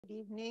Good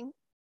evening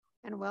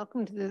and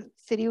welcome to the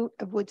City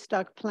of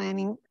Woodstock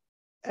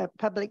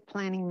Public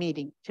Planning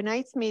Meeting.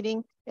 Tonight's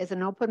meeting is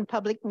an open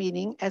public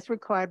meeting as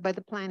required by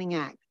the Planning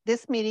Act.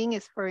 This meeting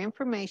is for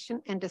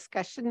information and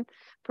discussion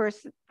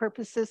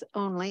purposes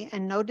only,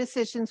 and no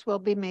decisions will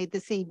be made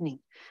this evening.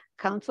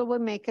 Council will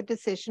make a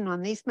decision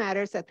on these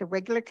matters at the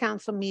regular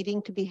council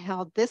meeting to be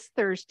held this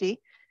Thursday.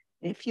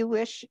 If you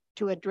wish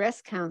to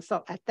address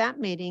council at that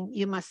meeting,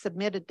 you must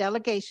submit a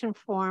delegation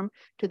form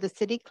to the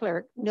city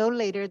clerk no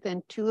later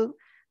than 2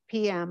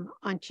 p.m.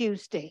 on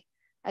Tuesday.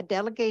 A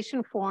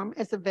delegation form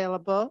is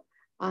available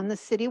on the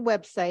city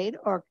website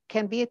or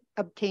can be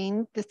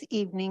obtained this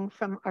evening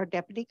from our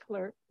deputy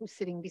clerk who's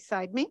sitting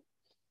beside me.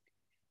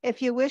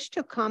 If you wish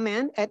to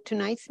comment at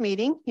tonight's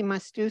meeting, you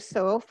must do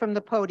so from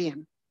the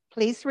podium.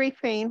 Please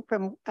refrain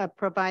from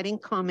providing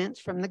comments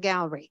from the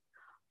gallery.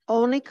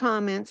 Only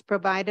comments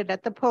provided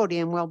at the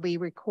podium will be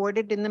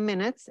recorded in the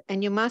minutes,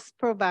 and you must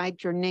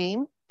provide your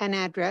name and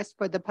address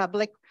for the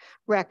public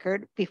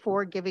record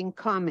before giving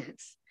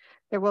comments.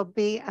 There will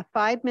be a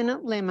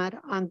 5-minute limit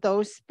on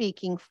those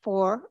speaking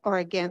for or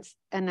against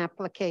an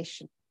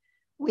application.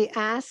 We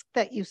ask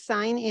that you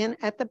sign in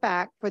at the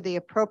back for the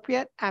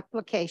appropriate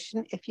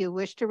application if you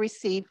wish to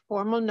receive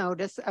formal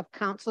notice of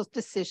council's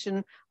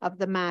decision of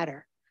the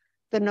matter.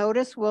 The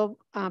notice will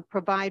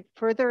provide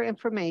further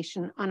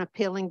information on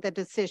appealing the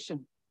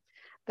decision.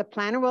 The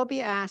planner will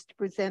be asked to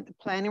present the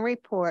planning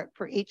report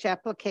for each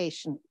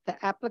application. The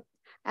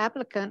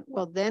applicant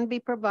will then be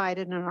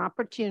provided an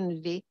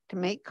opportunity to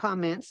make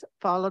comments,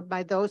 followed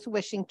by those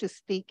wishing to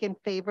speak in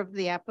favor of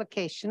the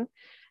application,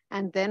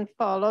 and then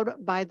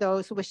followed by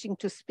those wishing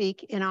to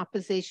speak in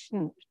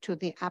opposition to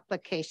the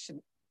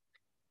application.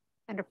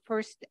 And the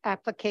first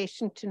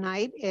application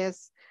tonight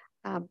is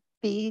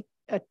B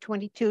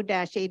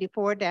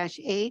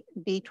 22-84-8,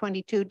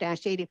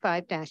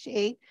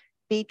 B22-85-8,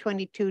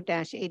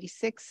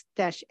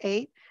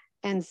 B22-86-8,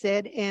 and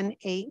ZN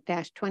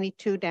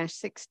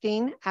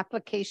 8-22-16,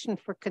 application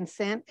for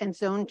consent and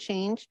zone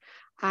change,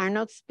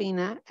 Arnold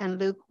Spina and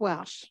Luke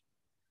Welsh.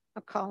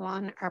 I'll call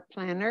on our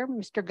planner,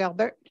 Mr.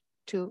 Gilbert,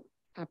 to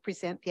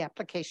present the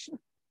application.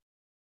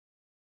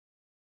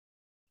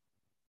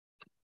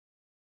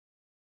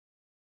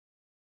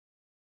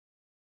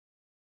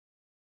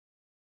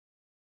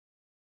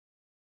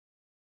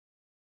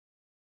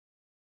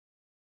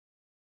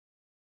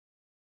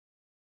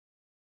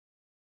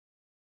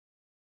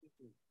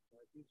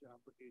 These are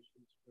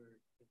applications for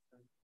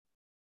consent.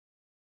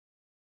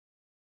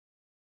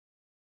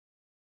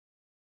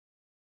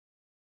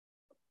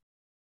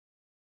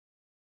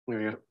 There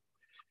we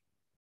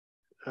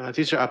go.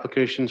 These are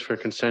applications for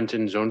consent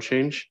and zone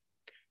change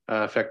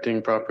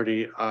affecting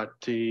property at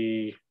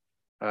the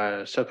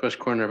southwest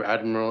corner of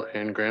Admiral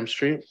and Graham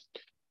Street.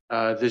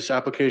 This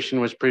application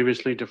was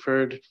previously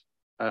deferred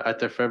at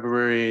the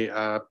February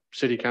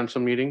City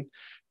Council meeting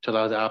to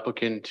allow the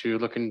applicant to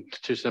look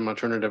into some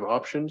alternative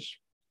options.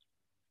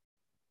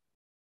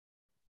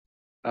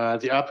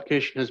 The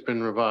application has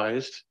been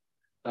revised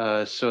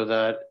so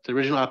that the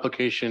original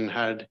application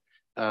had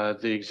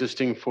the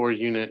existing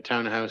 4-unit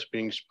townhouse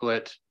being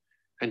split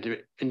into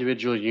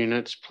individual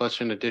units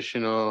plus an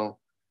additional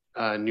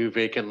new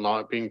vacant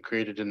lot being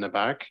created in the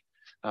back.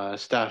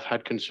 Staff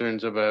had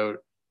concerns about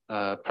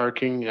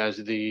parking as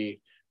the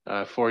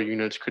 4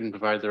 units couldn't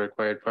provide the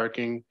required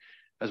parking,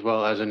 as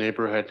well as a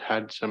neighbor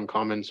had some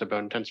comments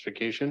about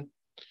intensification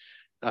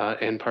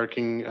and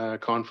parking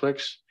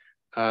conflicts.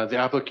 The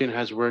applicant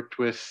has worked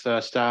with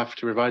staff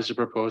to revise the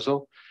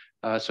proposal.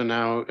 So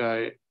now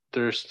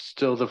there's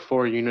still the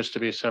 4 units to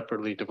be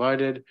separately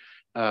divided,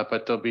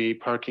 but there'll be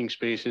parking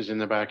spaces in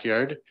the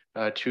backyard,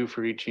 2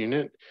 for each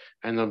unit,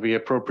 and there'll be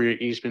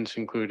appropriate easements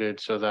included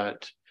so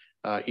that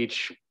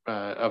each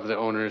of the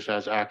owners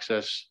has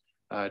access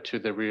to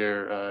the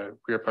rear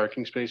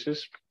parking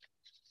spaces.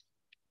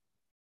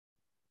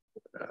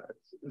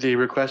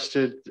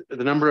 The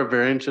number of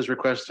variances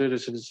requested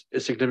is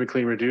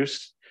significantly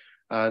reduced.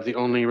 The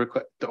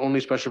only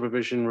special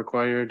provision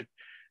required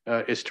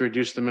is to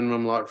reduce the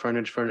minimum lot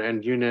frontage for an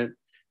end unit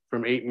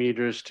from 8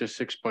 meters to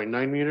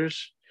 6.9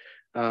 meters.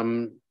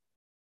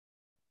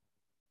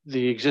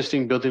 The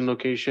existing building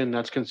location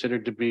that's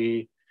considered to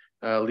be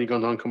legal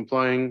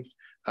non-complying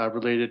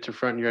related to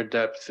front yard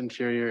depth,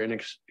 interior and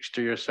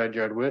exterior side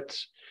yard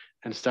widths,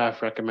 and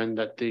staff recommend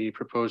that the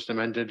proposed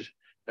amended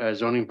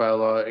zoning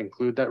bylaw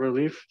include that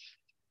relief.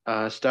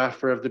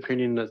 Staff are of the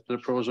opinion that the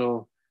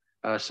proposal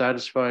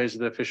satisfies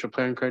the official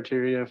plan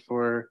criteria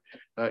for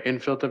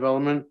infill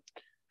development,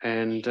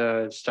 and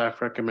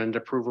staff recommend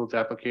approval of the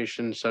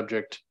application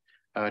subject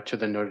to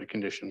the noted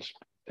conditions.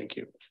 Thank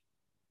you.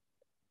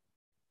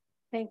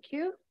 Thank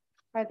you.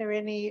 Are there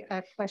any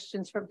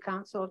questions from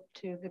council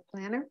to the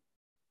planner?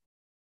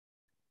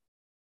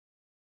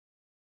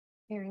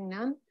 Hearing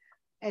none.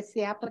 Is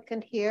the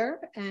applicant here,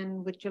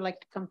 and would you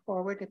like to come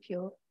forward if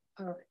you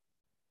are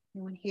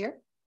anyone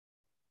here?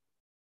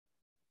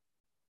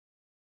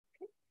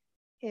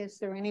 Is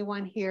there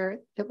anyone here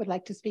that would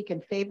like to speak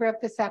in favor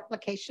of this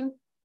application?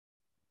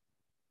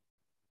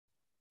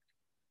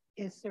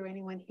 Is there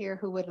anyone here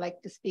who would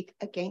like to speak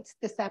against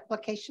this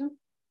application?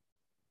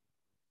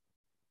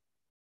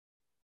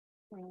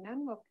 Hearing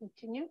none, we'll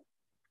continue.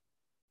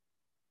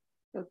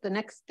 So the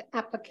next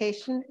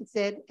application,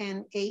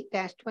 ZN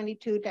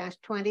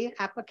 8-22-20,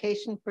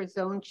 application for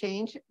zone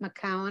change,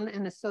 McCowan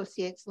and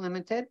Associates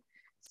Limited,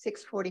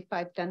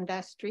 645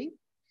 Dundas Street.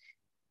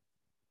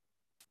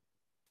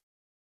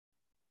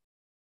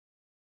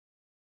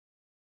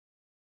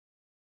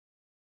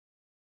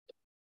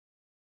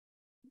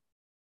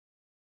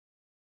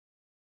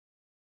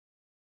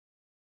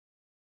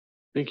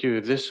 Thank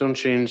you. This zone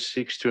change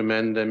seeks to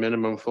amend the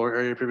minimum floor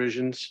area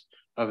provisions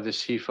of the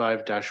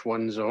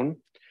C5-1 zone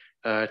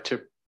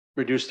to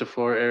reduce the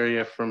floor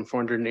area from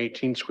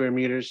 418 square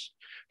meters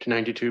to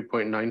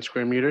 92.9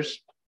 square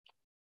meters.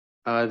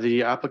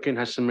 The applicant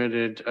has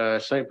submitted a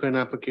site plan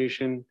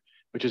application,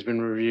 which has been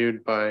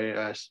reviewed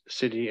by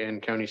city and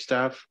county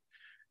staff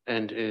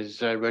and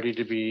is ready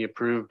to be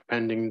approved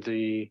pending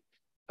the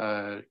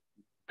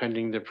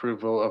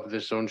approval of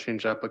this zone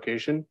change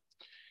application.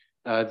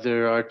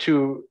 There are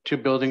two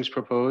buildings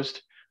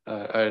proposed,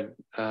 a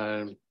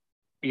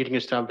eating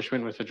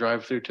establishment with a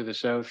drive-through to the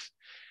south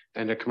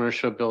and a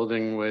commercial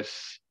building with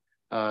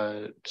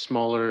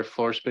smaller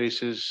floor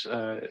spaces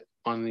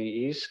on the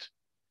east.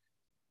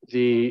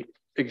 The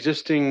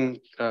existing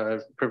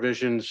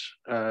provisions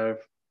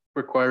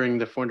requiring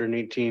the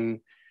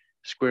 418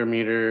 square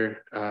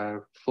meter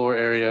floor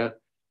area,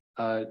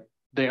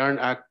 they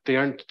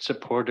aren't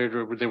supported,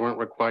 or they weren't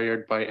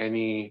required by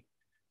any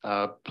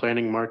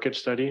planning market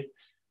study.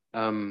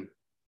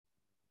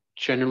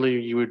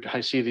 Generally,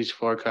 I see these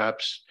floor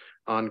caps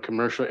on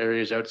commercial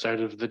areas outside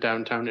of the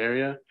downtown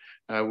area,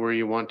 where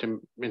you want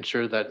to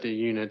ensure that the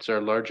units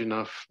are large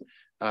enough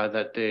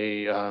that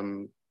they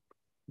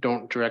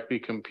don't directly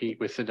compete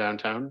with the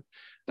downtown.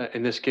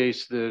 In this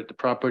case, the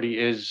property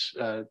is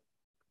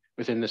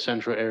within the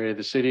central area of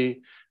the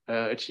city.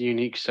 It's a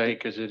unique site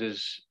because it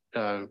is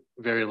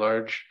very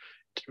large,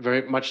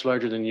 very much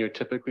larger than you would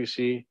typically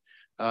see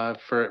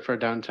for a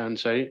downtown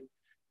site.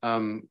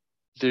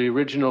 The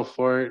original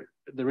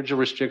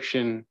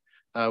restriction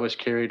was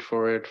carried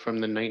forward from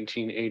the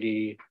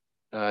 1980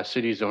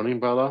 city zoning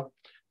bylaw.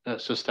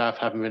 So staff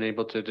haven't been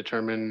able to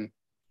determine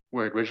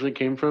where it originally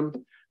came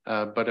from,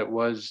 but it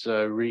was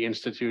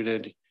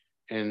reinstituted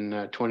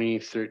in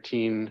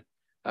 2013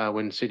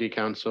 when city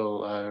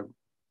council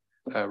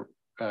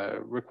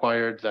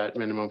required that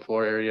minimum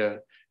floor area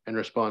in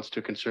response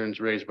to concerns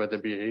raised by the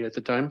BA at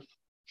the time.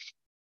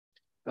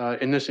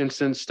 In this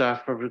instance,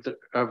 staff are of the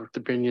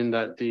opinion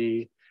that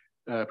the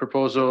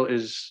proposal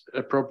is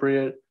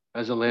appropriate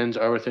as the lands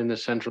are within the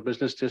central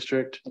business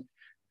district,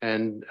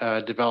 and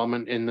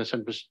development in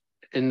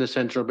the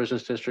central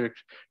business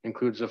district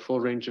includes a full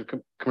range of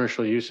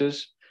commercial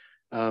uses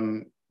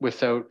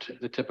without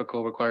the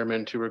typical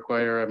requirement to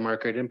require a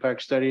market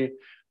impact study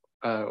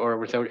or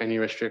without any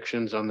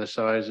restrictions on the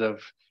size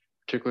of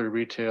particular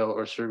retail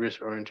or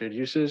service-oriented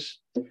uses.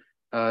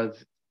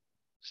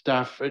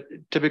 Staff,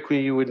 typically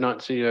you would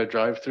not see a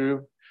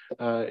drive-through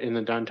in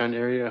the downtown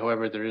area.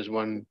 However, there is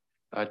one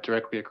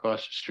directly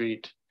across the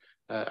street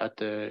at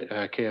the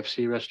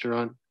KFC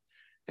restaurant.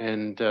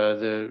 And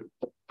the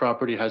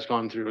project has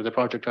gone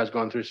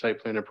through site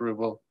plan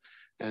approval,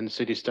 and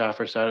city staff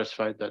are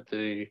satisfied that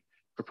the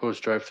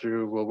proposed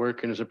drive-through will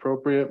work and is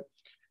appropriate.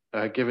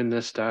 Given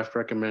this, staff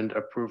recommend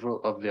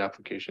approval of the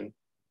application.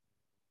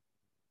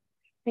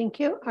 Thank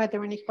you. Are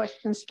there any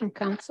questions from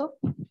council?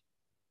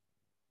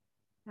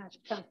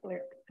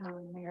 Councillor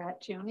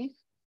Mariachioni.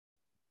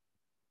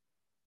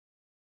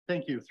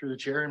 Thank you, through the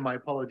chair, and my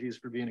apologies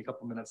for being a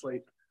couple minutes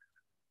late.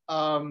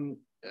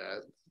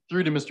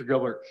 Through to Mr.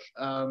 Gilbert.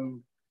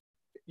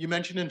 You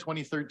mentioned in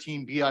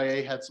 2013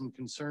 BIA had some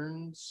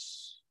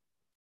concerns.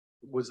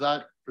 Was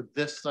that for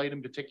this site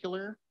in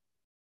particular?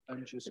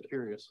 I'm just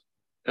curious.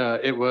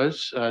 It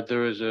was.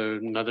 There was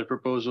another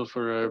proposal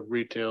for a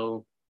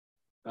retail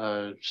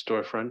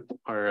storefront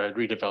or a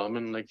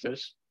redevelopment like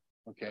this.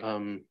 Okay.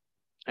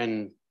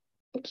 And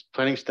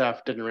planning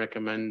staff didn't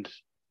recommend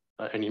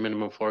any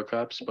minimum floor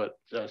caps, but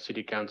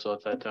city council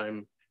at that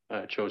time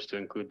chose to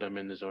include them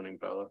in the zoning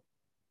bylaw.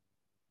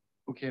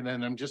 Okay,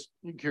 then I'm just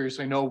curious.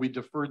 I know we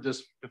deferred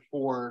this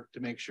before to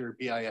make sure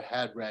BIA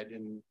had read,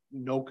 and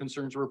no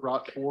concerns were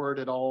brought forward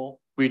at all.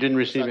 We didn't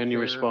receive any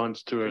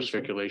response to our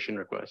circulation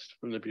request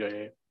from the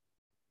BIA.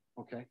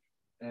 Okay,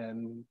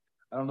 and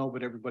I don't know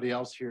about everybody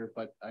else here,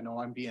 but I know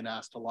I'm being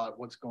asked a lot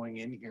what's going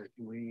in here.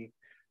 Can we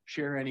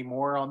share any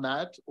more on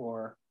that,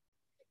 or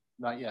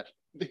not yet?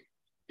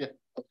 Yeah,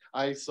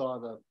 I saw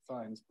the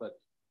signs, but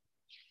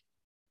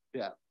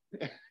yeah.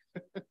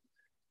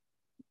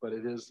 But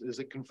is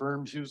it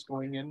confirmed who's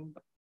going in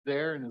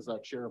there, and is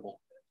that shareable?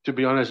 To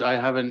be honest, I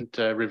haven't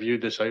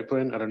reviewed the site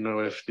plan. I don't know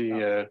if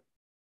the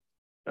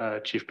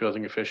chief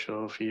building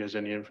official, if he has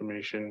any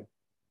information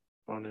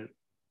on it.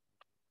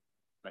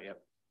 Not yet.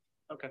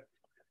 Okay.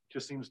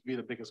 Just seems to be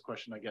the biggest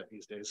question I get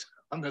these days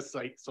on this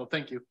site. So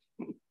thank you.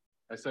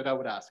 I said I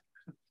would ask.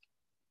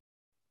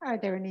 Are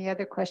there any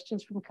other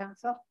questions from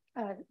council?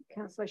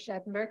 Councillor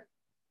Schadenberg.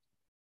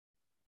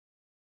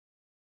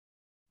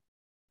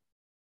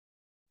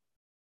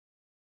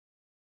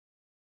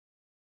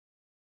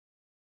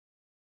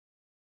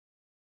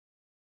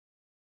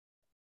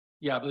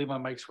 Yeah, I believe my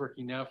mic's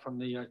working now from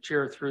the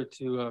chair through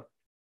to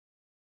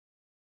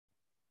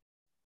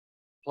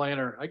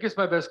planner. I guess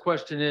my best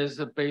question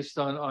is based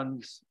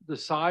on the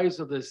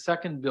size of the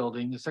second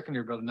building, the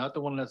secondary building, not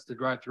the one that's the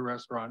drive-through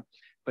restaurant,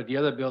 but the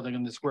other building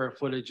and the square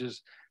footage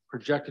is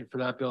projected for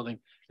that building.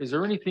 Is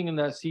there anything in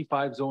that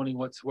C5 zoning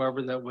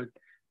whatsoever that would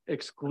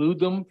exclude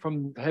them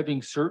from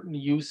having certain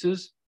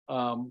uses?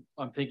 I'm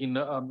thinking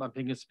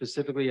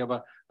specifically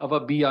of a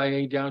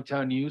BIA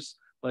downtown use,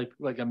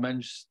 like a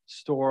men's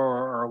store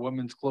or a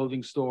women's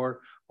clothing store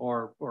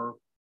or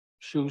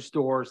shoe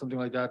store or something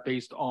like that,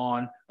 based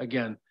on,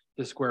 again,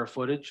 the square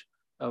footage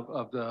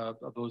of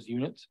those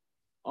units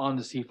on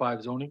the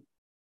C5 zoning.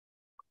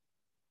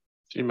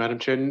 See, Madam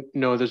Chair,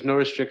 no, there's no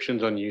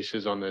restrictions on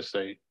uses on this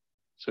site.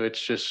 So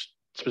it's just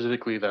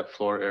specifically that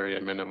floor area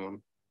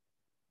minimum.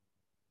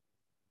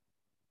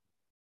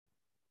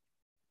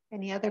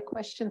 Any other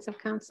questions of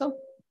council?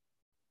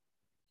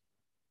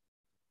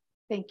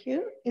 Thank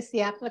you. Is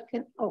the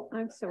applicant, oh,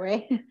 I'm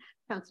sorry,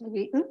 Councilor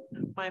Wheaton.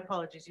 My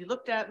apologies. You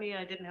looked at me,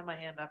 I didn't have my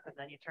hand up, and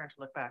then you turned to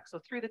look back. So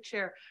through the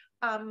chair,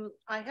 I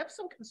have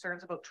some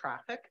concerns about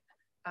traffic.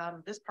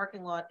 This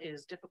parking lot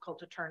is difficult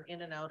to turn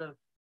in and out of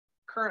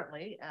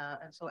currently,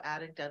 and so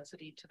adding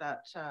density to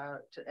that,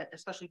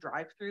 especially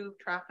drive-through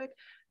traffic.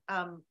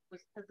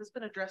 Has this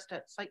been addressed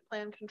at site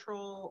plan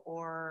control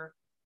or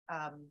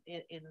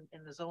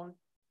in the zone,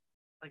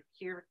 like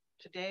here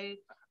today?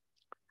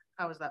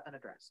 How has that been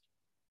addressed?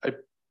 I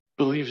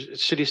believe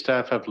city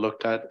staff have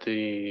looked at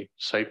the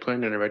site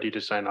plan and are ready to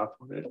sign off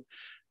on it.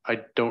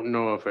 I don't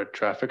know if a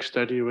traffic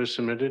study was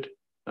submitted.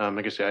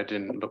 Like I said, I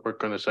didn't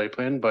work on the site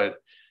plan,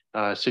 but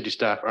city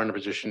staff are in a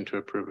position to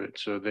approve it,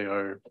 so they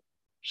are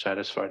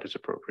satisfied as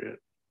appropriate.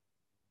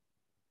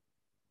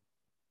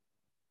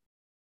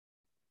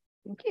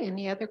 Okay,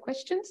 any other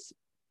questions?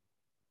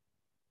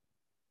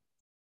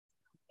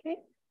 Okay,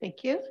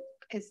 thank you.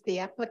 Is the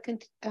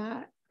applicant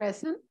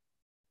present?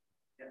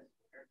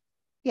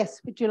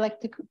 Yes, would you like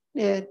to come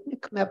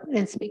up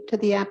and speak to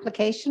the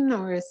application,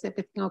 or is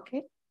everything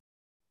okay?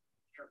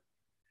 Sure.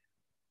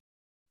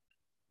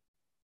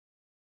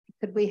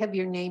 Could we have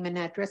your name and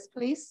address,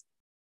 please?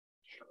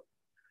 Sure.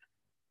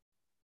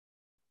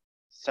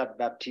 Seb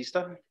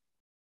Baptista.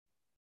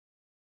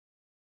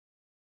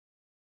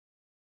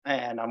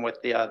 And I'm with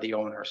the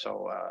owner,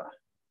 so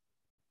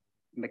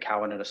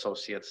McCowan and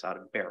Associates out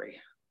of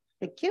Barrie.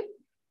 Thank you.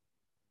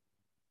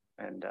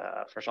 And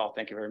first of all,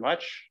 thank you very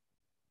much.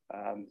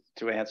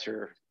 To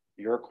answer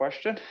your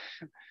question,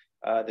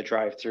 the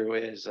drive-through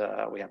is,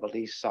 we have a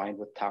lease signed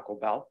with Taco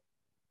Bell.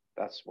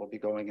 That's will be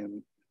going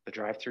in the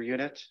drive-through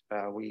unit.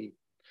 We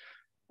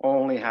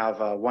only have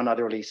one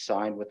other lease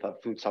signed with a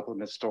food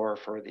supplement store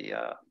for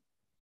the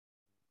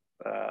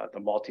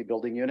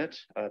multi-building unit.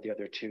 The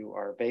other two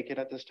are vacant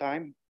at this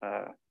time.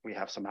 We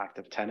have some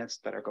active tenants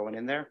that are going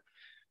in there.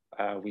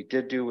 We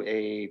did do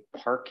a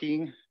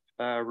parking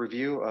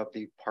review of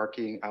the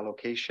parking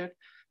allocation.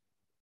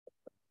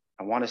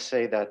 I want to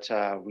say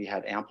that we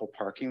had ample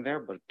parking there,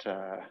 but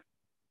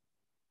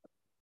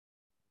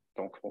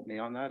don't quote me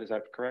on that. Is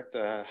that correct?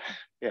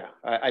 Yeah,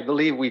 I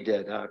believe we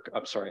did.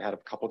 I'm sorry, I had a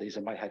couple of these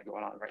in my head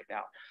going on right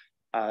now.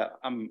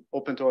 I'm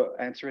open to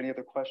answer any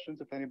other questions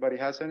if anybody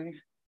has any.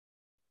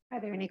 Are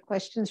there any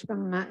questions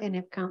from any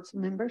of council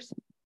members?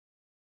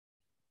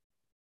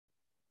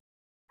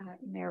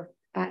 Mayor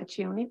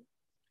Cioni.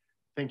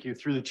 Thank you,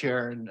 through the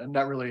chair, and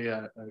not really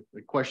a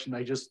question.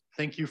 I just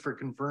thank you for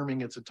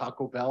confirming it's a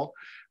Taco Bell.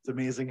 It's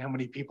amazing how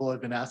many people have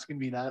been asking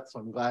me that, so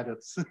I'm glad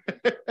it's.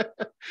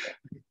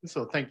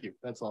 So thank you.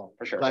 That's all.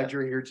 For sure. Glad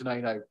you're here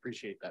tonight. I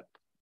appreciate that.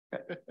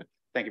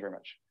 Thank you very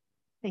much.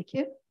 Thank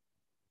you.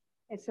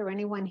 Is there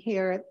anyone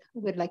here who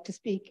would like to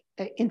speak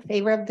in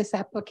favor of this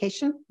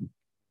application?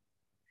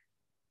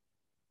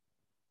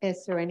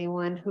 Is there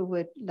anyone who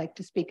would like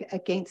to speak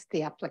against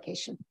the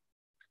application?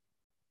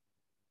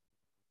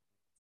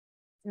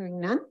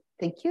 Hearing none,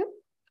 thank you.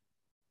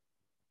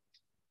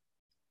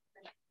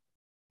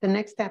 The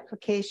next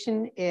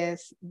application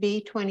is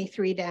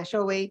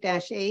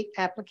B23-08-8,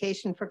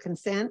 application for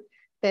consent,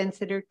 Ben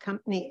Sitter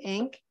Company,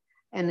 Inc.,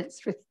 and it's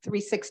for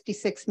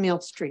 366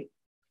 Mill Street.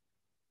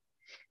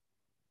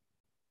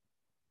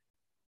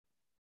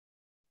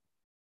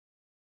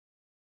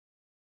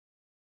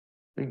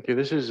 Thank you.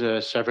 This is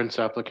a severance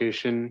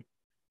application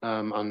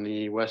on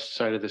the west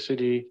side of the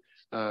city.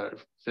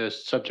 The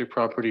subject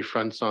property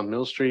fronts on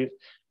Mill Street.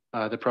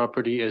 The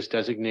property is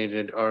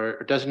designated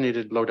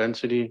low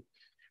density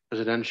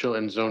residential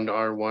and zoned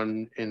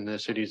R1 in the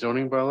city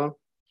zoning bylaw.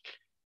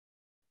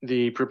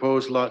 The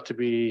proposed lot to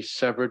be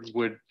severed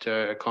would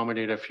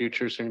accommodate a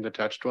future single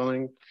detached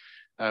dwelling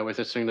with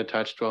a single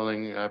detached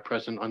dwelling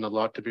present on the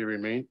lot to be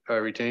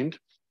retained.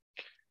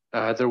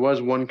 There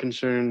was one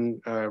concern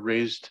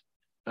raised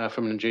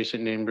from an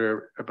adjacent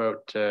neighbor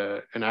about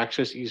an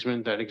access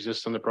easement that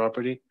exists on the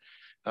property.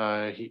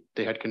 They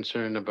had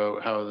concern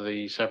about how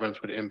the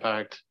severance would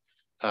impact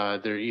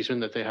their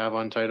easement that they have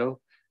on title.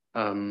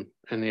 And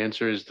the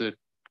answer is that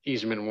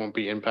easement won't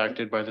be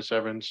impacted by the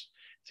severance.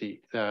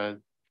 The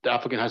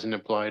applicant hasn't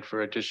applied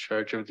for a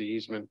discharge of the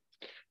easement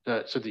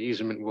so the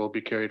easement will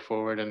be carried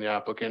forward, and the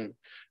applicant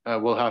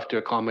will have to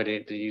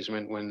accommodate the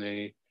easement when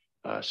they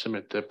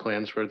submit the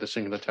plans for the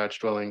single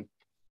attached dwelling.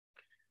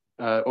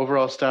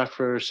 Overall, staff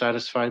are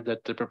satisfied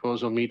that the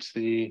proposal meets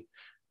the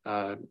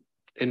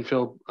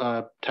infill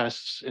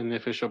tests in the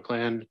official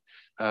plan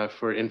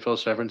for infill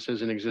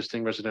severances in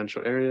existing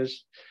residential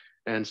areas,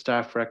 and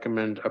staff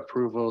recommend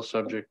approval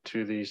subject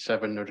to the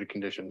 7 noted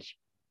conditions.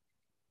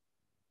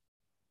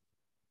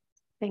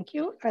 Thank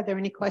you. Are there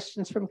any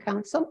questions from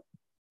council?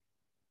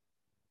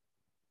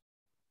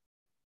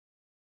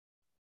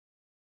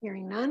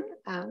 Hearing none,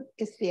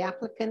 is the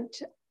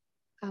applicant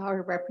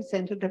or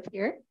representative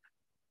here?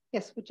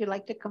 Yes, would you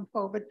like to come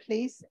forward,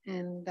 please,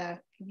 and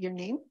give your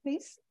name,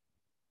 please?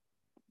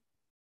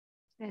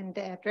 And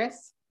the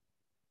address?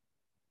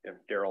 Yeah,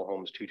 Daryl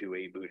Holmes,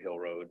 228 Boot Hill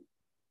Road.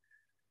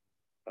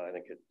 I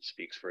think it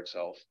speaks for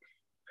itself.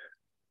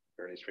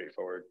 Fairly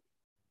straightforward.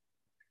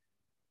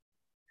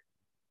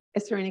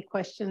 Is there any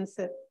questions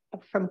that,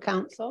 from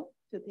council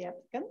to the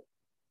applicant?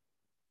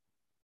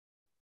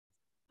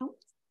 No,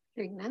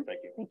 hearing none. Thank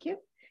you. Thank you.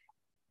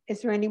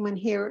 Is there anyone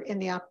here in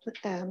the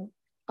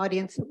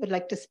audience that would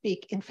like to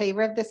speak in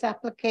favor of this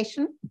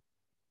application?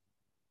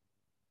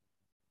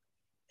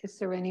 Is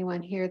there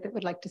anyone here that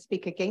would like to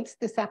speak against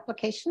this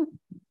application?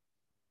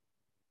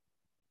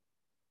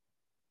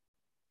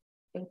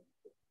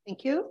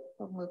 Thank you.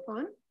 We'll move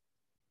on.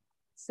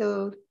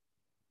 So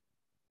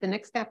the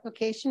next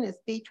application is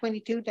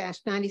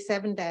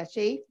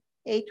B22-97-8,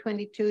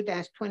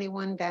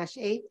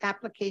 A22-21-8,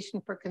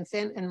 application for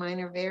consent and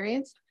minor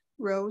variance,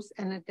 Rose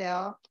and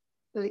Adele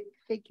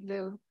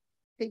Figliomini.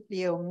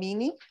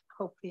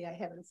 Hopefully I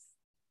haven't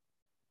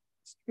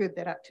screwed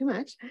that up too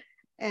much.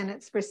 And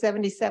it's for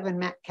 77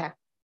 Metcalf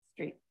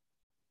Street.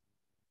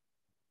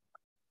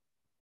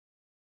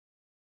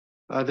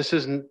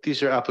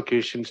 These are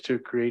applications to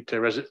create a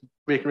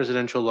vacant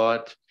residential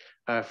lot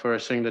for a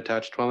single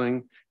detached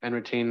dwelling and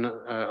retain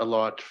a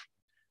lot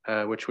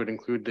which would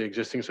include the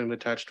existing single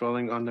detached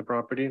dwelling on the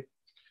property.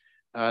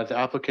 The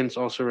applicants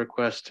also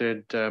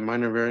requested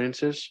minor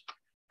variances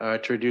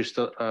to reduce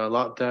the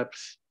lot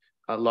depth,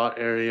 lot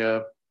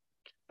area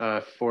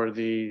for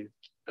the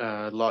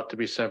lot to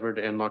be severed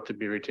and lot to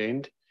be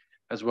retained,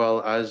 as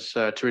well as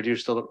to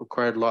reduce the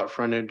required lot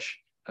frontage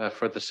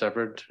for the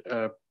severed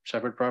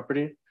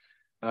property.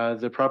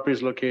 The property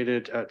is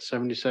located at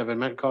 77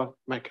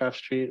 Metcalf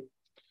Street.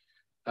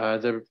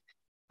 The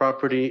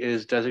property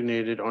is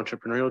designated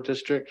entrepreneurial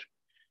district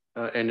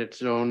and it's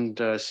zoned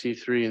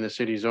C3 in the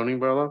city zoning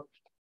bylaw.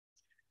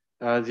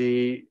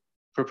 The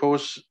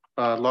proposed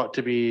lot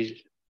to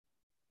be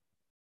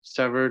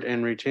severed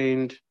and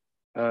retained.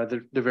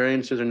 The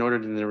variances are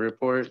noted in the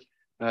report.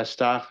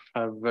 Staff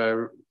have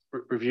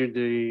reviewed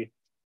the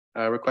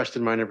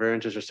requested minor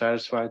variances, are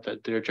satisfied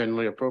that they're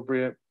generally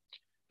appropriate.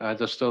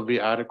 There'll still be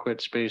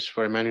adequate space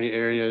for amenity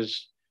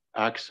areas,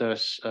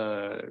 access,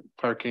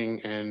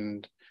 parking,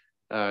 and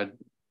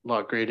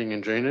lot grading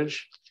and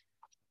drainage.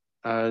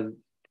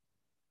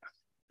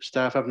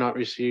 Staff have not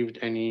received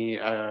any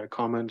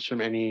comments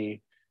from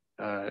any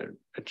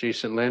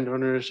adjacent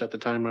landowners at the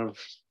time of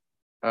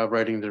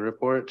writing the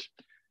report.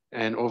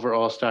 And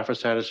overall, staff are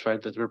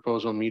satisfied that the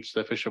proposal meets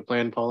the official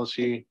plan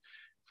policy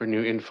for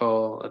new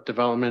infill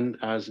development,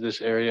 as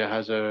this area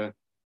has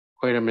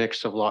quite a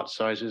mix of lot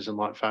sizes and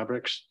lot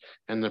fabrics,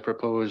 and the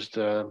proposed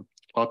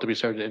lot to be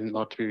severed and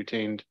lot to be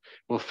retained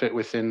will fit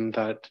within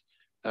that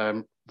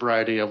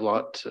variety of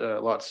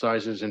lot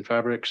sizes and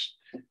fabrics.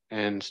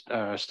 And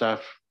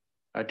staff,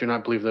 I do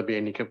not believe there'll be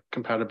any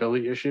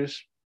compatibility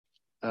issues.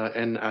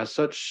 And as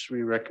such,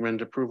 we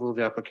recommend approval of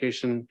the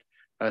application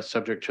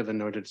subject to the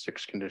noted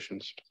 6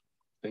 conditions.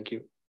 Thank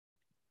you.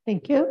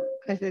 Thank you.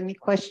 Are there any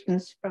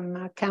questions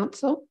from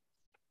council?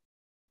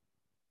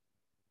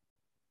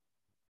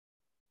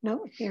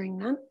 No, hearing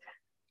none.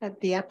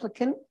 The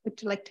applicant,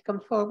 would you like to come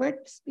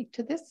forward to speak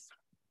to this?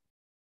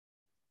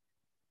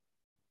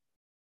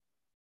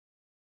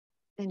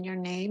 And your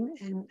name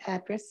and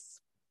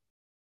address,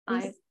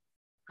 please.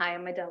 Hi,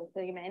 I'm Adele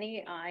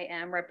Figliomeni. I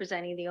am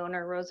representing the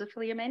owner, Rosa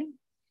Figliomeni.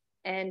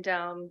 And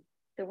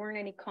there weren't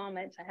any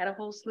comments. I had a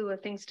whole slew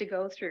of things to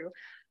go through.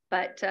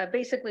 But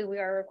basically, we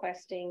are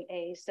requesting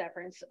a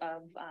severance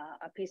of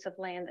a piece of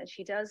land that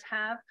she does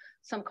have.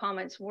 Some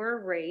comments were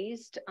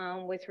raised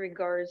with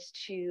regards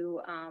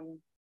to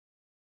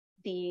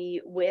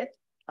the width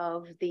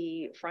of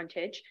the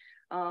frontage.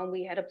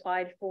 We had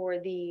applied for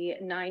the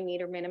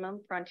 9-meter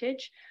minimum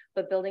frontage,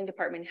 but building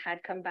department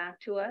had come back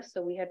to us.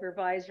 So we had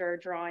revised our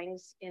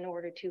drawings in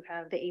order to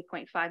have the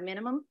 8.5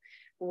 minimum,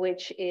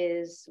 which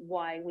is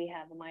why we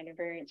have a minor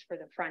variance for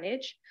the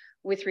frontage.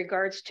 With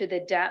regards to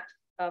the depth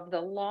of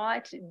the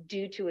lot,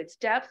 due to its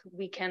depth,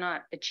 we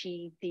cannot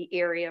achieve the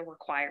area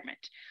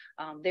requirement.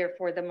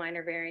 Therefore, the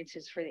minor variance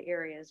is for the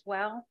area as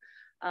well.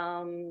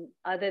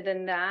 Other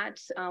than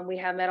that, we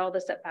have met all the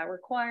setback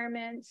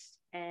requirements,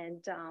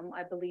 and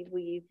I believe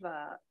we've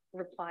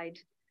replied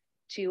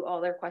to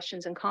all their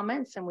questions and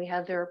comments, and we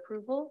have their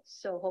approval.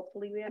 So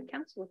hopefully we have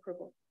council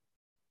approval.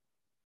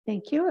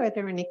 Thank you. Are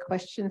there any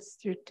questions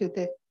to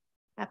the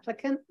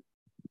applicant?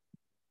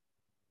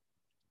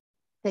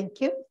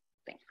 Thank you.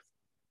 Thanks.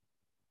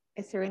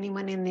 Is there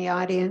anyone in the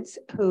audience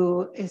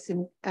who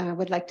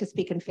would like to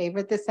speak in favor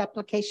of this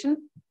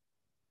application?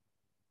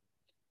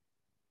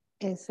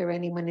 Is there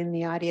anyone in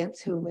the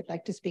audience who would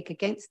like to speak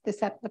against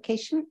this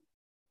application?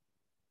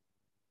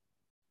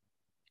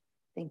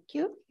 Thank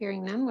you.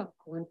 Hearing none, we'll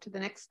go on to the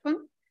next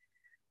one.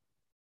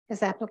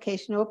 Is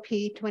application OP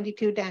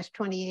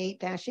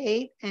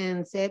 22-28-8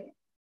 and ZN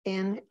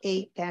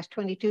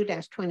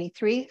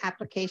 8-22-23,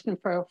 application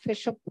for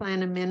official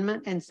plan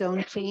amendment and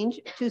zone change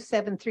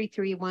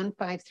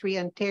 2733153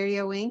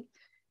 Ontario Inc.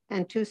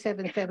 and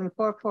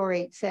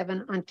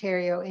 2774487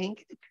 Ontario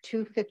Inc.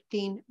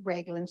 215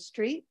 Raglan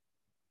Street.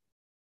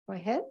 Go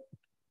ahead.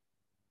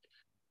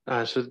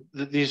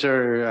 These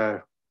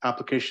are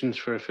applications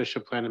for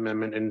official plan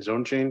amendment and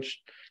zone change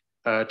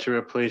to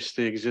replace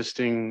the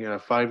existing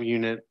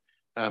 5-unit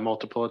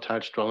multiple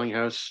attached dwelling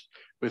house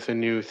with a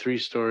new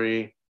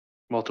 3-story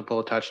multiple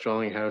attached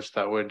dwelling house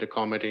that would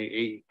accommodate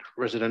 8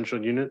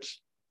 residential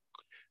units.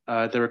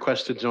 The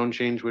requested zone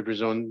change would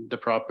rezone the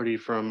property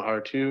from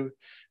R2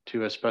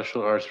 to a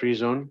special R3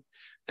 zone,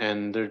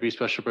 and there'd be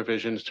special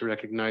provisions to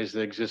recognize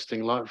the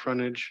existing lot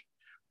frontage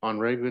on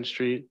Raglan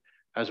Street,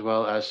 as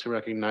well as to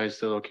recognize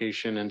the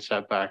location and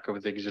setback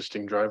of the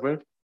existing driveway.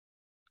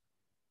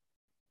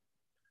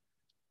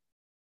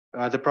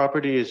 The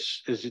property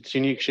is its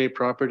unique shaped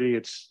property.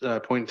 It's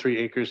 0.3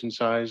 acres in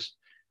size,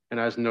 and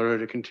as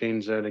noted, it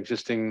contains an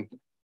existing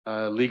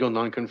legal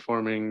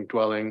non-conforming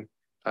dwelling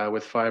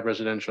with 5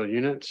 residential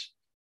units.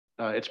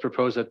 It's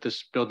proposed that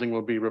this building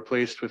will be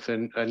replaced with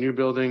a new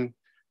building,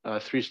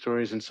 3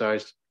 stories in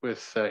size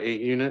with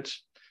 8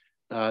 units.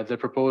 The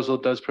proposal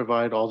does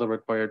provide all the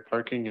required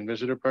parking and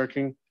visitor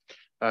parking.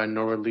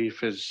 No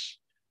relief is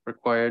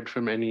required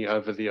from any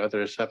of the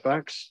other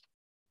setbacks.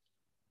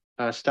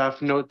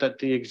 Staff note that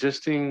the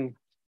existing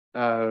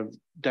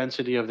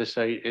density of the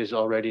site is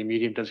already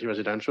medium density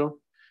residential.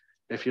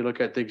 If you look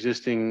at the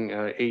existing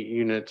 8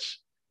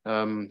 units,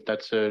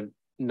 that's a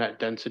net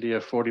density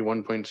of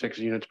 41.6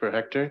 units per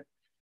hectare.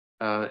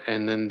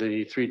 And then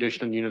the 3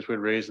 additional units would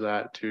raise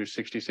that to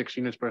 66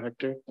 units per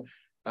hectare.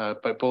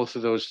 But both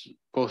of those,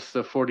 both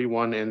the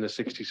 41 and the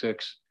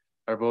 66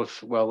 are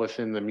both well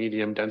within the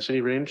medium density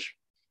range.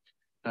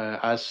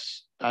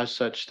 As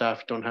such,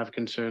 staff don't have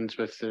concerns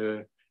with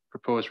the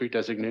proposed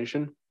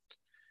redesignation.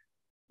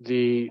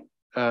 The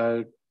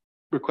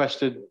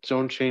requested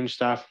zone change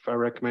staff are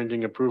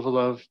recommending approval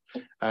of,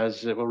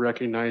 as it will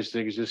recognize the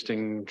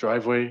existing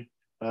driveway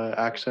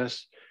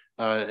access.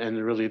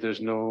 And really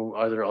there's no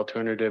other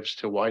alternatives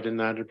to widen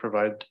that or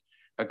provide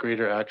a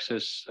greater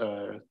access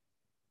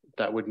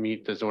that would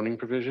meet the zoning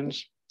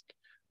provisions.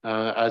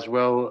 As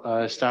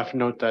well, staff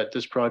note that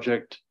this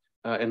project,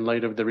 in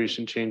light of the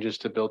recent changes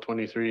to Bill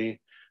 23,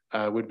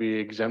 would be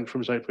exempt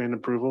from site plan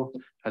approval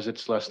as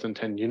it's less than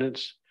 10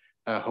 units.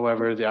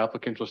 However, the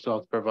applicant will still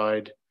have to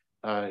provide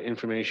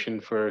information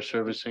for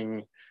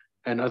servicing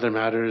and other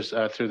matters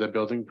through the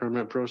building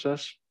permit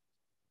process,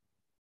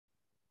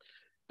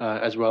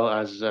 as well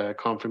as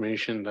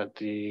confirmation that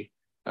the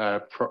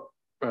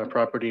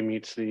property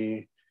meets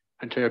the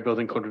Ontario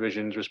Building Code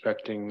revisions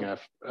respecting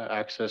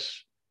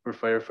access for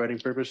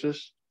firefighting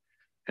purposes.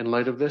 In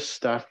light of this,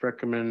 staff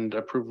recommend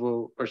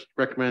approval or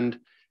recommend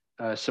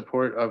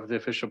support of the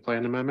official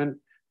plan amendment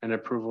and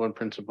approval in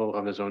principle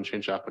of the zone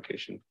change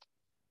application.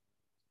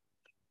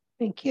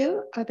 Thank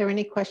you. Are there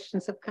any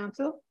questions of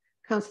council?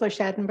 Councillor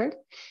Schadenberg.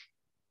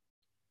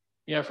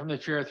 Yeah, from the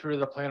chair through to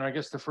the planner. I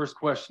guess the first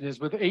question is,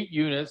 with 8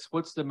 units,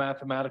 what's the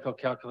mathematical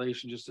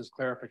calculation, just as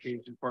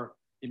clarification for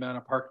the amount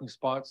of parking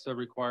spots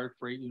required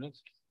for 8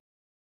 units?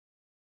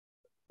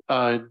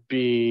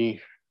 Be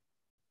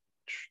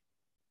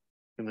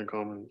in the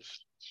comments.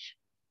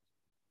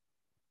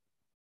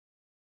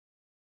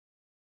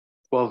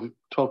 12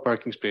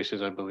 parking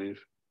spaces, I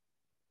believe,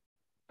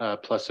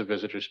 plus a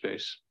visitor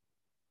space.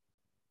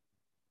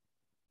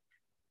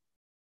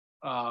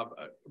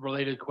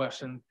 Related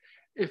question.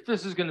 If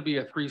this is going to be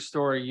a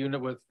 3-story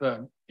unit with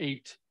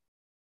 8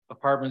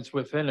 apartments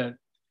within it,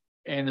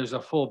 and there's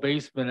a full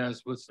basement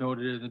as what's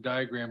noted in the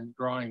diagram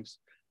drawings,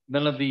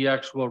 none of the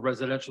actual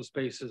residential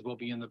spaces will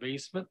be in the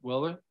basement,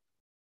 will they?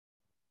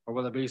 Or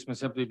will the basement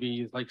simply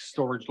be like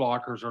storage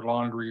lockers or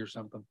laundry or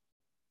something?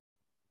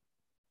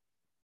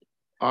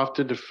 I'll have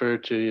to defer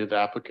to the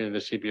applicant and the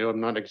CBO.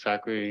 I'm not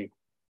exactly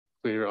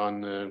clear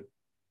on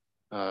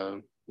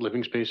the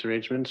living space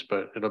arrangements,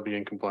 but it'll be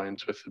in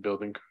compliance with the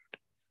building code.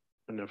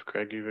 I don't know if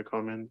Craig gave a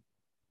comment.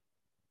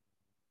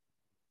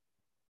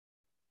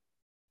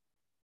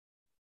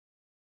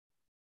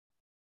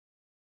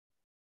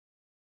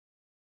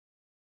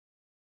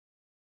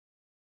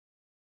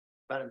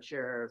 Madam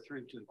Chair,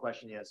 through to the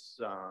question, yes,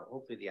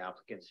 hopefully the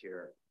applicants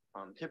here,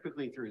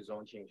 typically through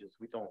zone changes,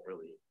 we don't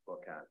really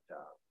look at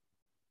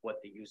what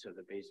the use of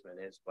the basement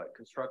is, but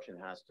construction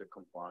has to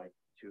comply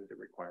to the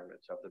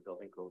requirements of the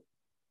building code.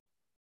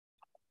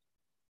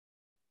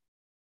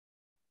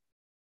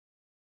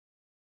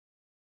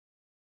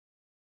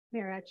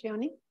 Mayor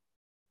Accioni.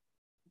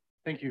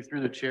 Thank you,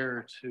 through the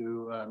chair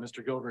to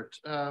Mr. Gilbert.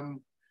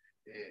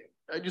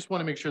 I just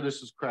want to make sure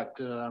this is correct.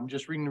 I'm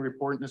just reading the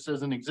report and it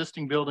says an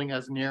existing building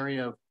has an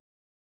area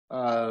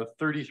of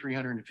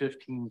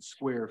 3,315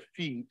 square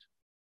feet.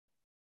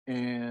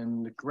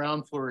 And the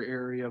ground floor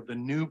area of the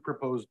new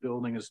proposed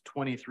building is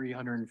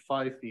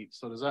 2,305 feet.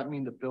 So does that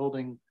mean the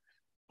building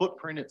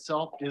footprint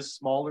itself is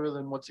smaller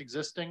than what's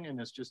existing and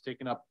it's just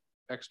taking up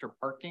extra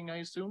parking, I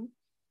assume?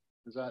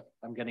 Is that,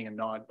 I'm getting a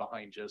nod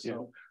behind you.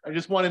 So I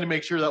just wanted to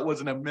make sure that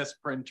wasn't a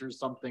misprint or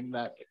something,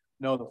 that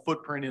no, the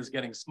footprint is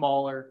getting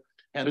smaller,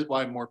 hence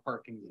why more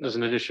parking. There's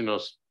an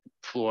additional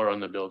floor on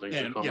the building to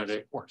And yes,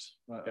 accommodate. of course,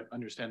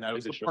 understand that. It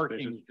was the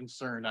parking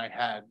concern I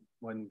had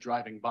when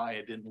driving by.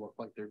 It didn't look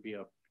like there'd be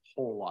a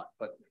whole lot,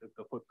 but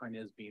the footprint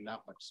is being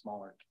that much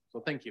smaller. So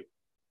thank you.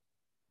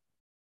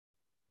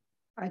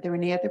 Are there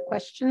any other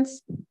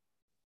questions?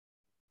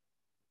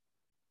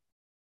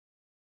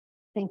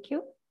 Thank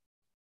you.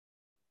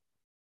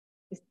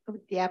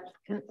 Would the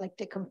applicant like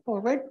to come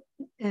forward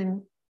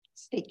and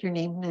state your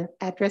name and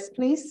address,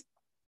 please?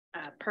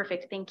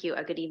 Perfect. Thank you.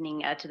 Good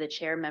evening to the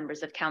chair,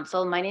 members of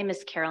council. My name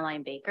is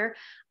Caroline Baker.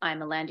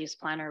 I'm a land use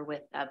planner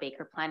with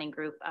Baker Planning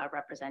Group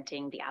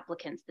representing the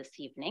applicants this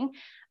evening.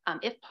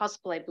 If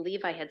possible, I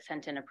believe I had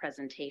sent in a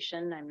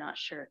presentation. I'm not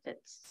sure if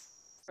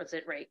was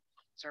it right?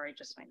 Sorry,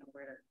 just might know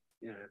where to.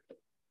 Yeah.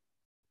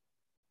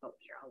 Oh,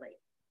 here, I'll let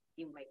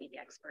you might be the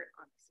expert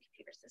on this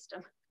computer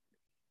system.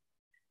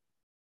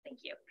 Thank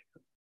you.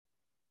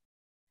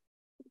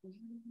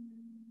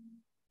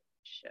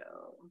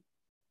 Show.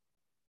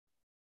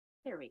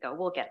 There we go.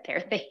 We'll get there.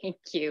 Thank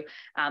you.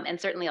 And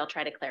certainly I'll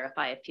try to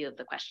clarify a few of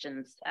the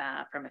questions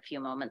from a few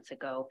moments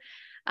ago.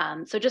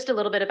 So just a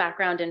little bit of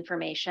background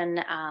information.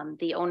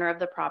 The owner of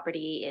the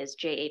property is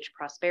JH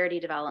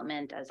Prosperity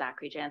Development,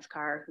 Zachary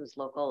Janskar, who's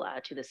local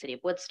to the city of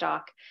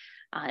Woodstock.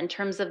 In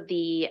terms of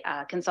the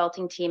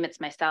consulting team, it's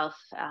myself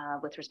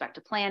with respect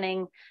to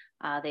planning.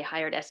 They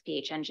hired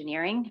SPH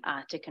Engineering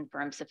to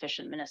confirm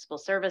sufficient municipal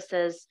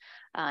services,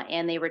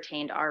 and they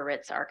retained our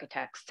Ritz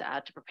architects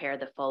to prepare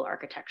the full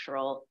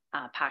architectural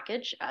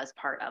package as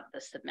part of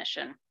the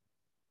submission.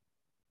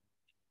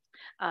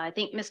 I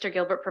think Mr.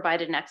 Gilbert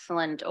provided an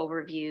excellent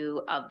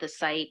overview of the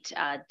site.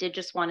 Did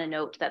just want to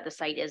note that the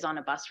site is on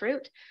a bus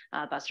route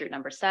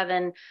number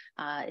 7.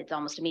 It's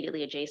almost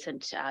immediately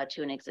adjacent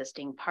to an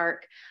existing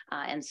park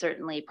and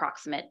certainly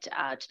proximate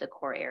to the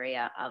core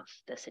area of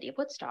the city of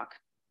Woodstock.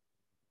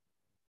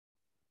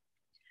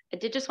 I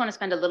did just want to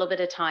spend a little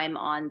bit of time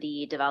on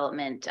the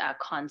development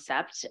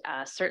concept.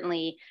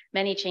 Certainly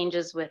many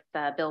changes with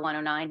Bill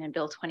 109 and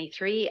Bill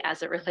 23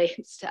 as it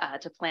relates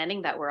to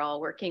planning that we're all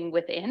working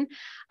within.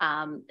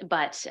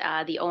 But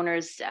the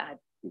owners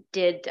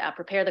did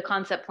prepare the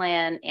concept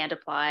plan and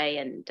apply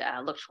and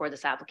looked for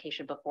this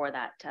application before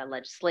that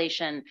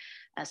legislation.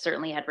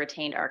 Certainly had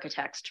retained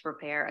architects to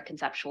prepare a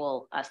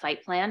conceptual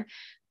site plan.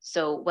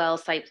 So while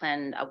site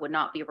plan would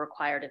not be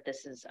required if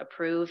this is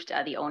approved,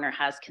 the owner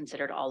has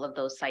considered all of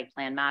those site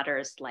plan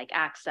matters like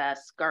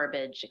access,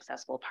 garbage,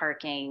 accessible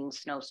parking,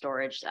 snow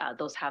storage.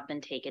 Those have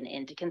been taken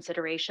into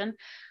consideration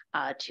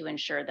to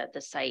ensure that the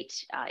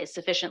site is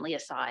sufficiently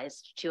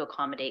sized to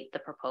accommodate the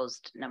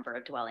proposed number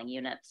of dwelling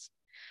units.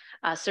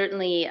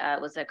 Certainly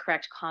was a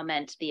correct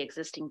comment. The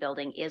existing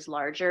building is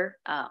larger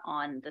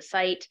on the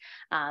site.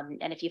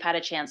 And if you've had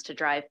a chance to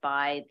drive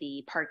by,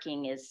 the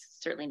parking is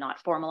certainly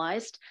not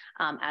formalized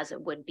as it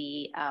would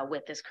be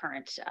with this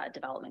current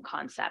development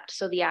concept.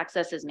 So the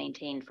access is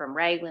maintained from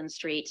Raglan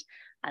Street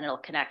and it'll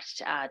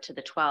connect to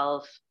the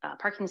 12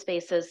 parking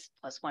spaces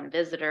plus 1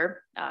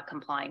 visitor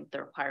complying with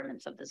the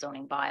requirements of the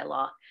zoning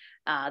bylaw.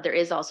 There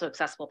is also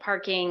accessible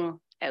parking,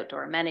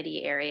 outdoor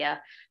amenity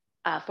area.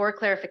 For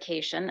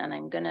clarification, and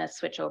I'm going to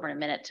switch over in a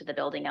minute to the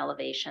building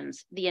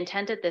elevations, the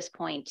intent at this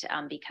point,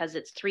 because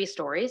it's 3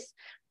 stories,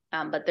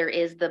 but there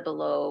is the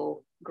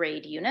below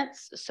grade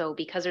units. So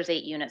because there's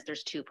 8 units,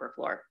 there's 2 per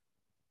floor.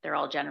 They're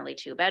all generally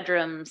 2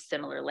 bedrooms,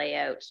 similar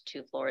layout,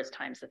 2 floors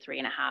times the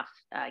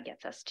 3.5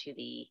 gets us to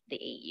the 8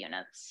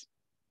 units.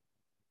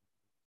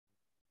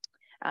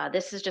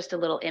 This is just a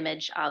little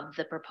image of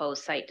the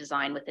proposed site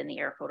design within the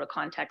air photo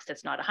context.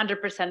 It's not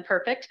 100%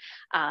 perfect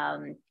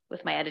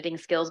with my editing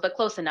skills, but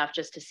close enough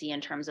just to see in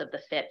terms of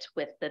the fit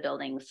with the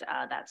buildings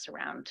that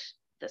surround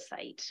the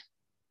site.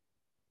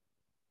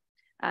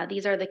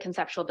 These are the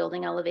conceptual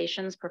building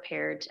elevations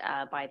prepared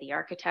by the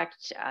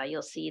architect.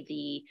 You'll see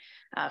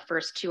the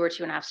first 2 or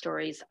 2.5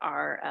 stories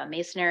are a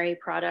masonry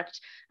product,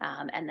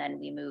 and then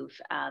we move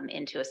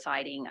into a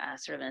siding,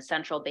 sort of an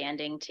essential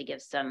banding to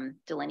give some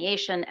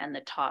delineation, and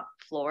the top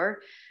floor.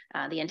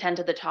 The intent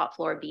of the top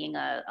floor being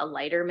a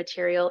lighter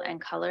material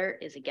and color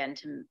is again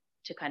to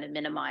kind of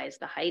minimize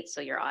the height,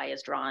 so your eye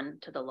is drawn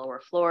to the lower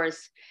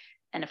floors.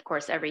 And of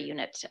course, every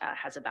unit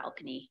has a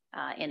balcony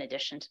in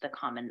addition to the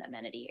common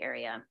amenity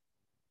area.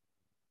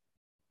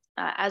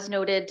 As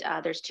noted,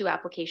 there's 2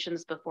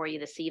 applications before you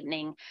this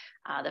evening.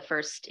 The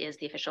first is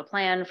the official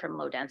plan from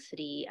low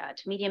density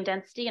to medium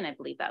density, and I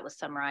believe that was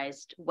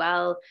summarized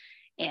well.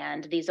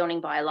 And the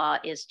zoning bylaw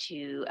is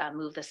to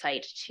move the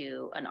site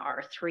to an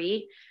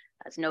R3.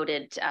 As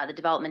noted, the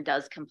development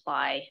does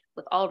comply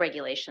with all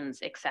regulations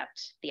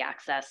except the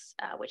access,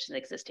 which is an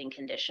existing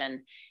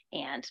condition,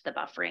 and the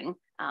buffering.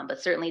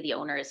 But certainly the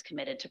owner is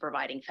committed to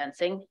providing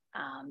fencing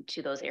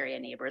to those area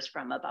neighbors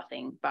from a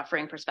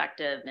buffering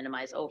perspective,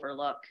 minimize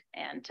overlook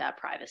and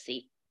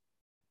privacy.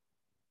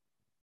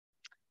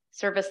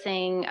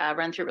 Servicing,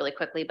 run through really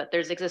quickly, but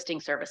there's existing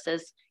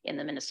services in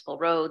the municipal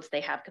roads.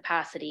 They have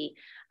capacity.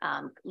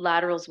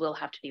 Laterals will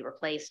have to be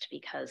replaced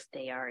because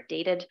they are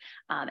dated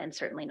and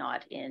certainly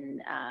not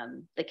in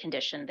the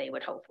condition they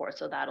would hope for.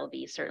 So that'll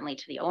be certainly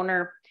to the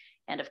owner.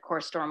 And of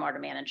course, stormwater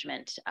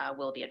management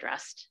will be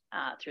addressed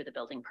through the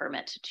building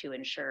permit to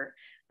ensure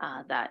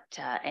that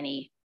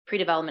any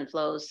pre-development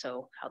flows,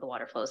 so how the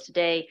water flows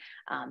today,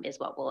 is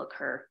what will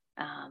occur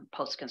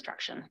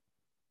post-construction.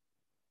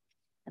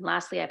 And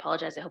lastly, I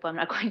apologize. I hope I'm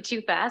not going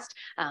too fast.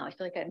 I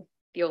feel like I'm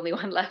the only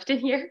one left in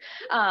here.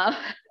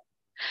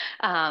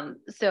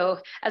 So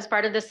as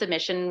part of the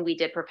submission, we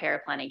did prepare a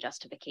planning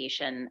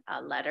justification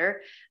letter.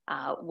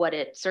 What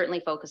it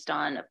certainly focused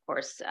on, of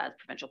course,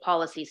 provincial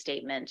policy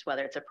statement,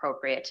 whether it's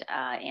appropriate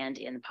and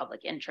in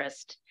public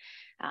interest.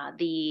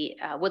 The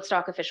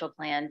Woodstock official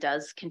plan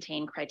does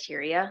contain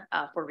criteria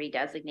for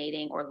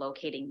redesignating or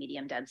locating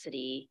medium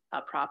density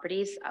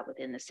properties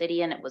within the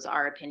city. And it was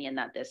our opinion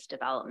that this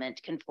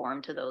development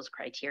conformed to those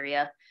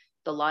criteria.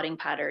 The lotting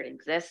pattern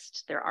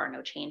exists. There are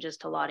no changes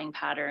to lotting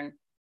pattern.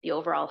 The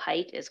overall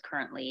height is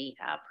currently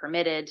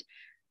permitted.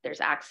 There's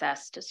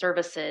access to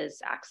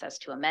services, access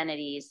to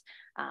amenities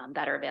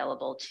that are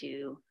available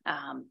to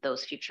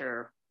those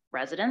future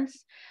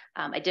residents.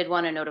 I did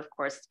want to note, of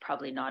course,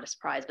 probably not a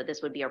surprise, but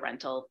this would be a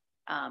rental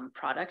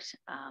product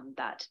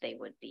that they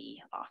would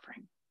be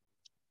offering.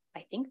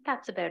 I think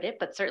that's about it,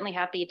 but certainly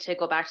happy to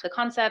go back to the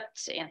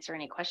concept, answer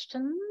any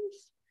questions.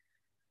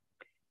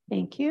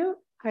 Thank you.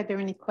 Are there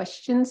any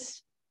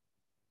questions?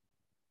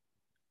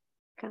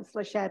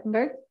 Councillor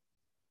Schattenberg.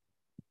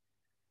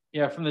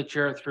 Yeah, from the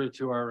chair through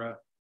to our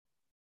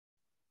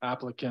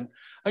applicant.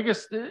 I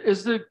guess,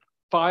 is the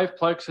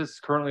 5-plex that's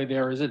currently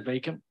there, is it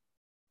vacant?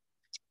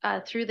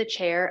 Through the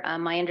chair,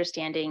 my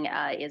understanding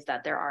is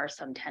that there are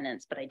some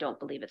tenants, but I don't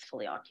believe it's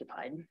fully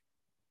occupied.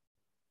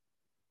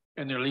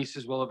 And their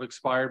leases will have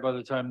expired by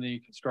the time the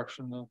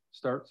construction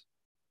starts?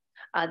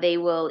 They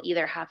will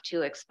either have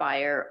to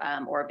expire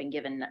or have been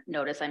given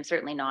notice. I'm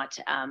certainly not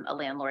a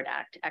landlord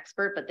act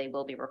expert, but they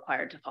will be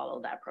required to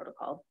follow that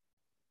protocol.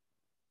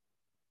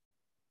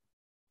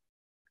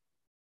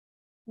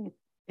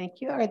 Thank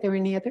you. Are there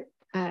any other?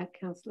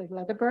 Councillor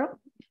Leatherborough?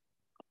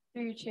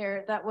 Through your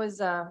chair, that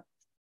was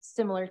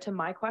similar to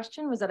my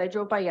question, was that I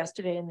drove by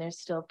yesterday and there's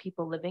still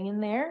people living in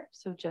there.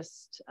 So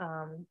just,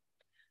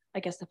 I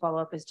guess the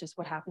follow-up is just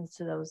what happens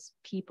to those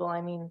people.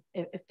 I mean,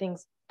 if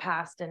things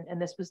passed and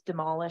this was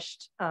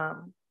demolished,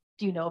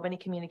 do you know of any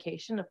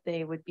communication if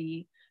they would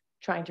be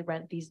trying to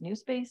rent these new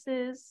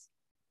spaces,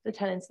 the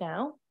tenants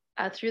now?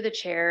 Through the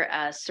chair,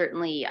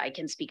 certainly I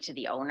can speak to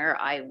the owner.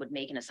 I would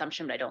make an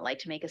assumption, but I don't like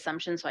to make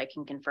assumptions, so I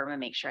can confirm and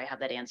make sure I have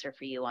that answer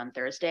for you on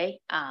Thursday.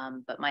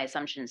 But my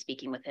assumption in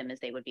speaking with him is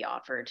they would be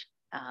offered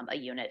a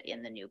unit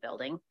in the new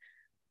building.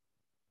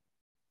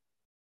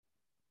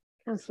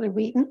 Councillor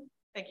Wheaton.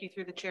 Thank you,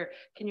 through the chair.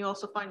 Can you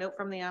also find out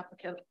from the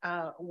applicant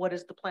what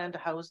is the plan to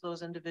house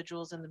those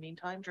individuals in the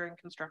meantime during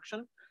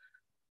construction?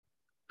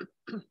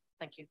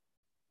 Thank you.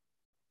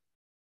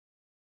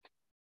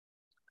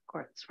 Of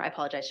course, I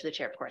apologize to the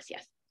chair, of course,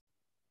 yes.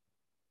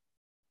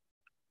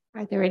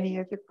 Are there any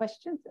other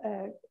questions?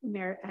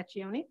 Mayor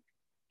Accioni?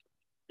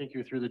 Thank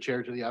you, through the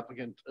chair, to the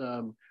applicant.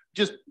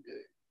 Just,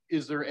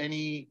 is there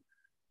any,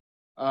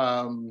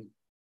 I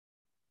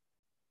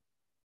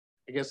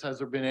guess, has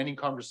there been any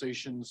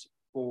conversations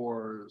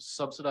for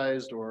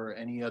subsidized or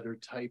any other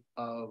type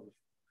of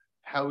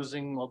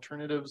housing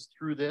alternatives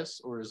through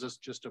this, or is this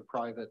just a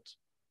private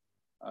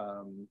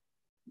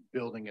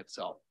building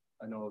itself?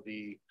 I know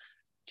the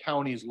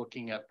county's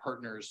looking at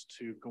partners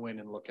to go in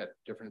and look at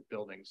different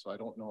buildings, so I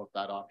don't know if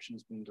that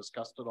option's been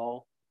discussed at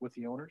all with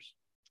the owners.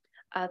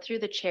 Through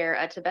the chair,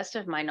 to the best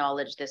of my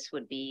knowledge, this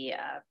would be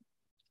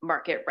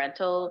market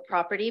rental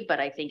property, but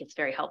I think it's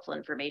very helpful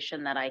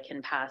information that I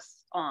can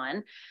pass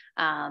on.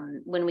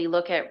 When we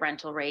look at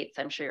rental rates,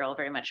 I'm sure you're all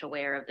very much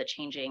aware of the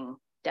changing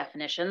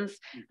definitions.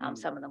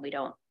 Some of them we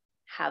don't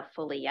have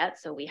fully yet.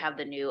 So we have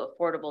the new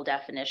affordable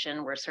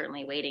definition. We're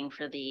certainly waiting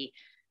for the,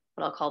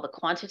 what I'll call the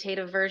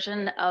quantitative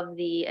version of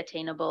the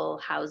attainable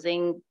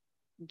housing.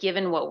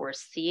 Given what we're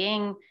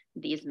seeing,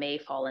 these may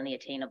fall in the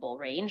attainable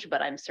range,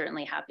 but I'm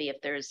certainly happy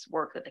if there's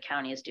work that the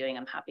county is doing,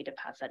 I'm happy to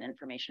pass that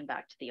information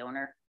back to the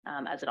owner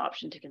as an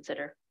option to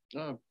consider.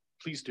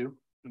 Please do.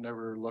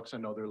 Whenever looks, I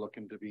know they're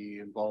looking to be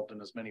involved in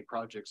as many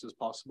projects as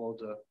possible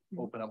to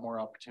open up more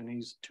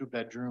opportunities.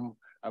 2-bedroom,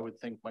 I would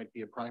think, might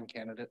be a prime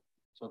candidate.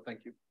 So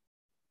thank you.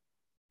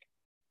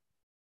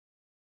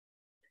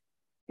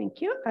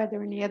 Thank you. Are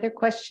there any other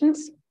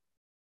questions?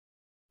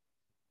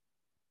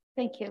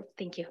 Thank you.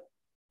 Thank you.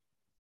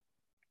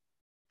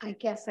 I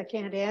guess I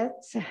can't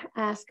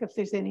ask if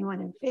there's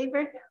anyone in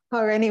favor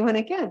or anyone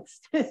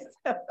against. So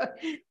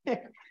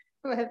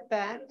with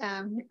that,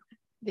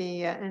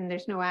 And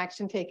there's no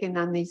action taken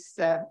on these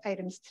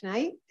items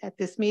tonight at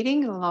this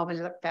meeting. We'll all be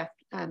looked back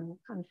on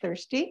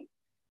Thursday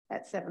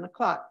at 7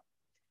 o'clock.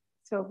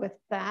 So with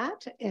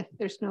that, if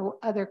there's no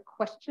other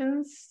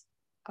questions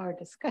or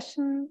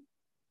discussion,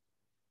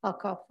 I'll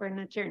call for an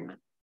adjournment.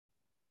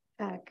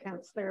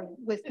 Councillor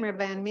Wismer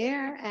Van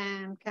Meer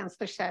and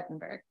Councillor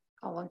Schattenberg.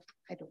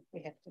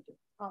 We have to do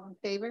all in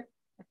favor?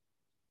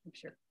 I'm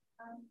sure.